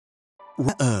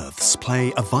Rare earths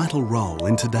play a vital role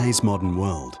in today's modern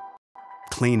world.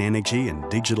 Clean energy and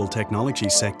digital technology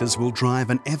sectors will drive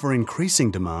an ever-increasing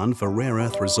demand for rare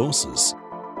earth resources.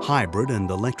 Hybrid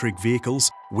and electric vehicles,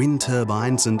 wind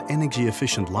turbines and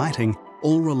energy-efficient lighting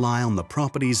all rely on the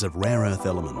properties of rare earth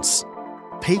elements.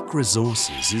 Peak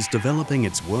Resources is developing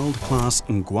its world-class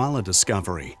Ngualla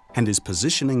discovery and is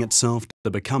positioning itself to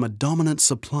become a dominant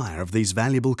supplier of these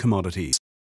valuable commodities.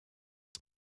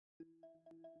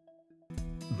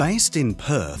 Based in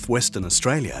Perth, Western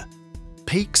Australia,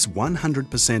 Peak's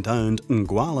 100% owned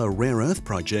Ngualla rare earth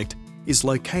project is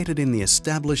located in the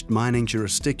established mining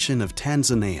jurisdiction of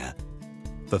Tanzania,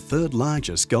 the third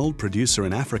largest gold producer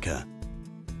in Africa.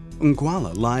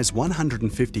 Ngualla lies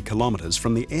 150 kilometres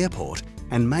from the airport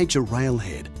and major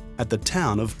railhead at the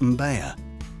town of Ngualla.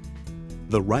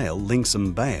 The rail links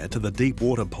Ngualla to the deep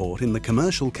water port in the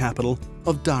commercial capital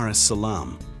of Dar es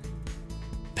Salaam.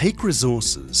 Peak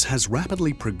Resources has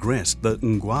rapidly progressed the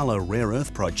Ngualla rare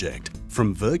earth project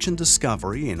from virgin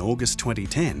discovery in August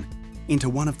 2010 into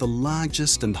one of the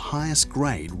largest and highest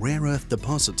grade rare earth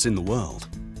deposits in the world.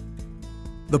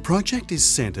 The project is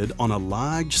centred on a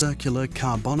large circular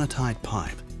carbonatite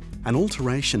pipe. An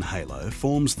alteration halo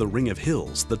forms the ring of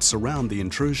hills that surround the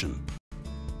intrusion.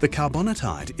 The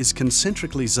carbonatite is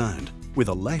concentrically zoned with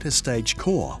a later stage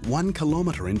core 1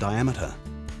 kilometre in diameter.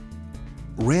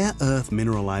 Rare earth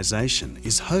mineralisation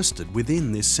is hosted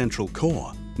within this central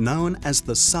core, known as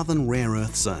the Southern Rare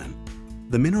Earth Zone.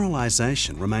 The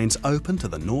mineralisation remains open to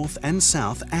the north and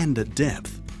south and at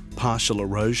depth. Partial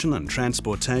erosion and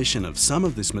transportation of some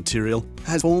of this material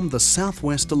has formed the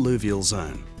southwest alluvial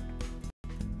zone.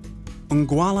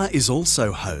 Ngualla is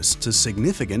also host to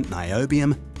significant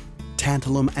niobium,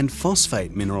 tantalum and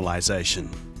phosphate mineralisation,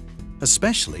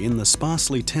 especially in the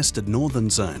sparsely tested northern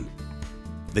zone.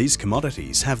 These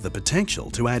commodities have the potential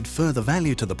to add further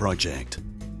value to the project.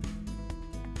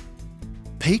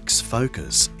 Peak's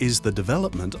focus is the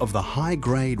development of the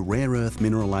high-grade rare earth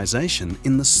mineralisation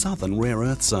in the Southern Rare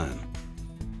Earth Zone.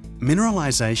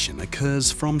 Mineralisation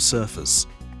occurs from surface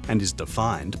and is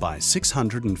defined by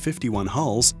 651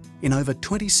 holes in over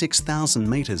 26,000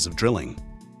 metres of drilling.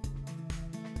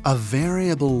 A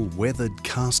variable weathered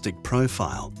karstic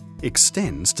profile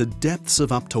extends to depths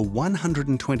of up to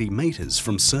 120 metres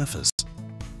from surface.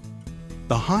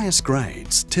 The highest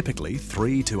grades, typically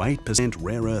 3 to 8%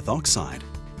 rare earth oxide,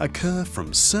 occur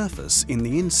from surface in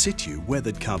the in situ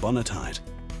weathered carbonatite.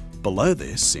 Below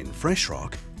this, in fresh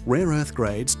rock, rare earth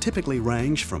grades typically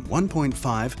range from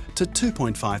 1.5 to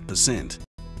 2.5%.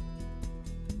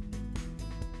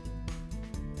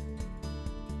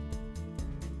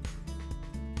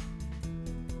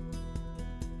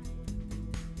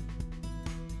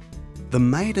 The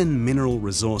maiden mineral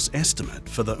resource estimate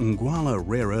for the Ngualla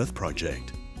rare earth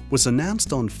project was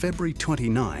announced on February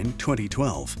 29,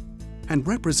 2012 and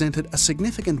represented a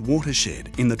significant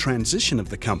watershed in the transition of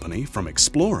the company from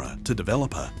explorer to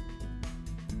developer.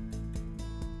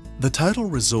 The total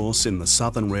resource in the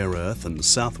southern rare earth and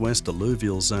southwest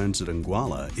alluvial zones at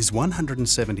Ngualla is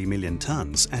 170 million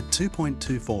tonnes at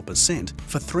 2.24%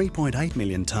 for 3.8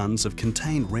 million tonnes of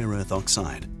contained rare earth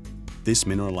oxide. This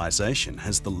mineralisation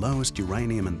has the lowest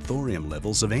uranium and thorium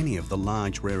levels of any of the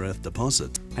large rare earth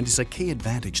deposits and is a key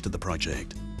advantage to the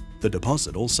project. The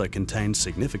deposit also contains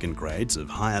significant grades of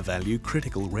higher value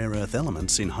critical rare earth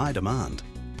elements in high demand.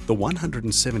 The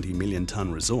 170 million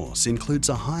tonne resource includes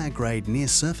a higher grade near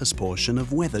surface portion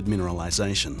of weathered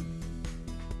mineralisation.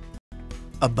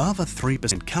 Above a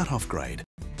 3% cut-off grade,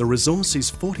 the resource is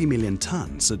 40 million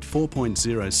tonnes at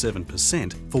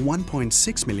 4.07% for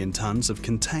 1.6 million tonnes of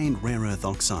contained rare earth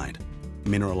oxide.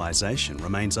 Mineralisation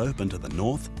remains open to the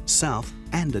north, south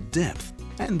and at depth,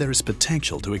 and there is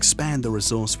potential to expand the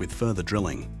resource with further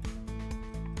drilling.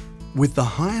 With the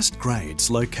highest grades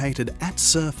located at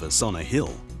surface on a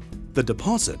hill, the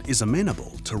deposit is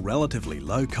amenable to relatively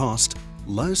low cost,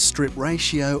 low strip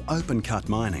ratio open cut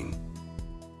mining.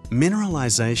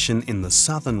 Mineralisation in the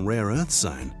southern rare earth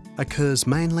zone occurs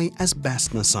mainly as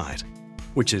bastnasite,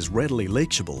 which is readily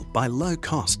leachable by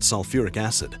low-cost sulfuric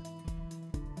acid.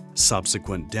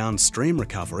 Subsequent downstream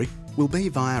recovery will be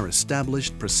via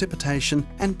established precipitation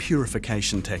and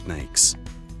purification techniques.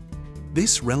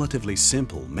 This relatively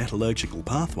simple metallurgical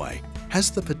pathway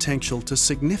has the potential to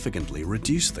significantly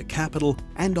reduce the capital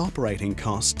and operating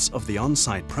costs of the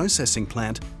on-site processing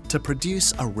plant to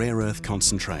produce a rare earth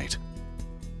concentrate.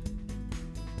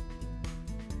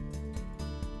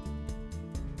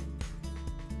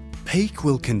 Peak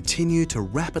will continue to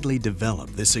rapidly develop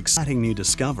this exciting new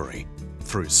discovery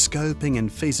through scoping and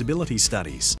feasibility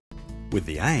studies, with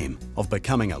the aim of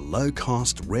becoming a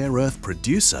low-cost rare earth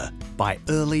producer by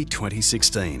early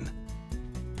 2016.